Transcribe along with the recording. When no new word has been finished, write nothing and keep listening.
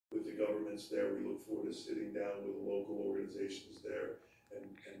governments there. We look forward to sitting down with the local organizations there and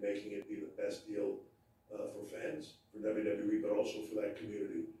making it be the best deal for fans, for WWE, but also for that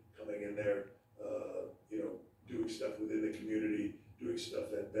community. Coming in there, doing stuff within the community, doing stuff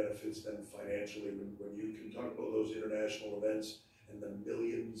that benefits them financially. When you can talk about those international events and the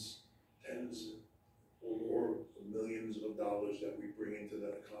millions, tens or more millions of dollars that we bring into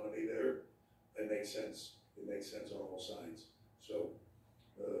the economy there, it makes sense. It makes sense on all sides. So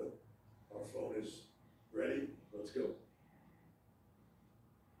our phone is ready. Let's go.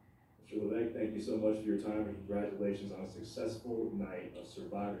 Mr. Levesque, thank you so much for your time and congratulations on a successful night of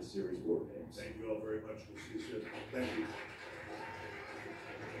Survivor Series War Games. Thank you all very much. We'll see you soon. Thank you.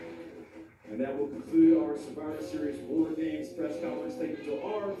 And that will conclude our Survivor Series War Games press conference. Thank you to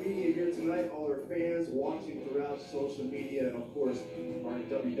our media here tonight, all our fans watching throughout social media, and of course, our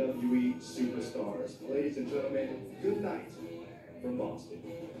WWE superstars. Ladies and gentlemen, good night from Boston.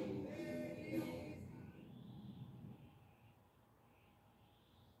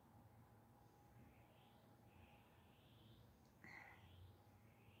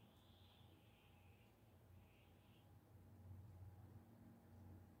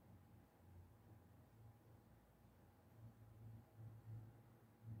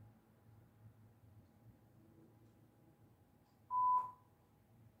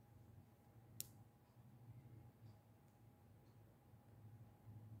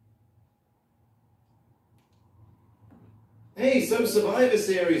 Hey, so Survivor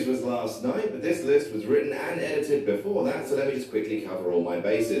Series was last night, but this list was written and edited before that, so let me just quickly cover all my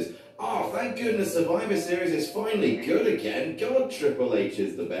bases. Oh, thank goodness Survivor Series is finally good again. God, Triple H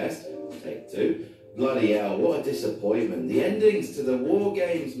is the best. Take two. Bloody hell, what a disappointment. The endings to the War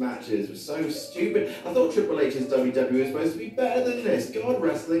Games matches were so stupid. I thought Triple H's WWE was supposed to be better than this. God,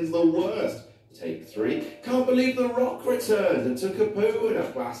 wrestling's the worst. Take three. Can't believe The Rock returned and took a poo in a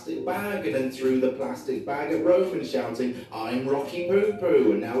plastic bag and then threw the plastic bag at Roman shouting, "I'm Rocky Poo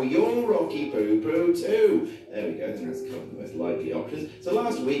Poo, and now you're Rocky Poo Poo too." There we go, I think that's kind of the most likely options. So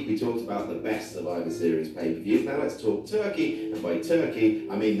last week we talked about the best Survivor Series pay-per-views. Now let's talk turkey, and by turkey,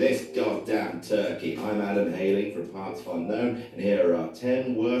 I mean this goddamn turkey. I'm Adam hailing from Parts Unknown, and here are our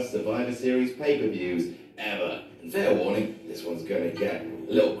 10 worst Survivor Series pay-per-views ever. And fair warning, this one's going to get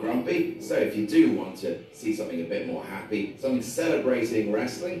a little grumpy, so if you do want to see something a bit more happy, something celebrating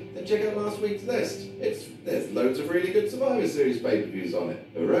wrestling, then check out last week's list. There's loads of really good Survivor Series pay-per-views on it.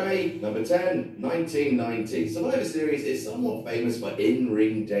 Hooray! Number 10, 1990. Survivor Series is somewhat famous for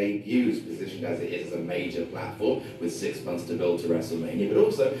in-ring debuts, positioned as it is as a major platform with 6 months to build to WrestleMania, but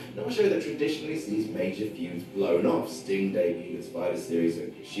also not a show that traditionally sees major feuds blown off. Sting debuted at Survivor Series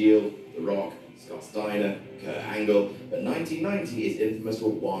with Shield, The Rock, Scott Steiner, Kurt Angle, but 1990 is infamous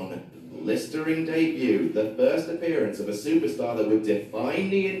for one blistering debut, the first appearance of a superstar that would define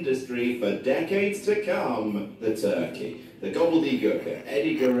the industry for decades to come, the Turkey. The gobbledygooker,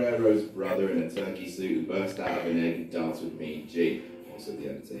 Eddie Guerrero's brother in a turkey suit who burst out of an egg and danced with Mean Gene. Also, The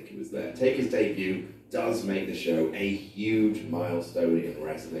Undertaker was there. Taker's debut does make the show a huge milestone in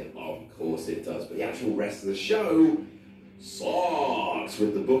wrestling. Of course it does, but the actual rest of the show sucks,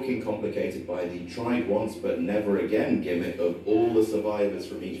 with the booking complicated by the tried once but never again gimmick of all the survivors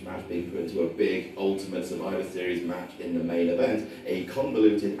from each match being put into a big Ultimate Survivor Series match in the main event, a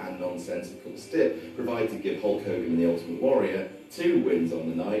convoluted and nonsensical stip provided to give Hulk Hogan and the Ultimate Warrior 2 wins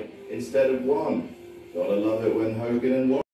on the night instead of 1. Gotta love it when Hogan and Warrior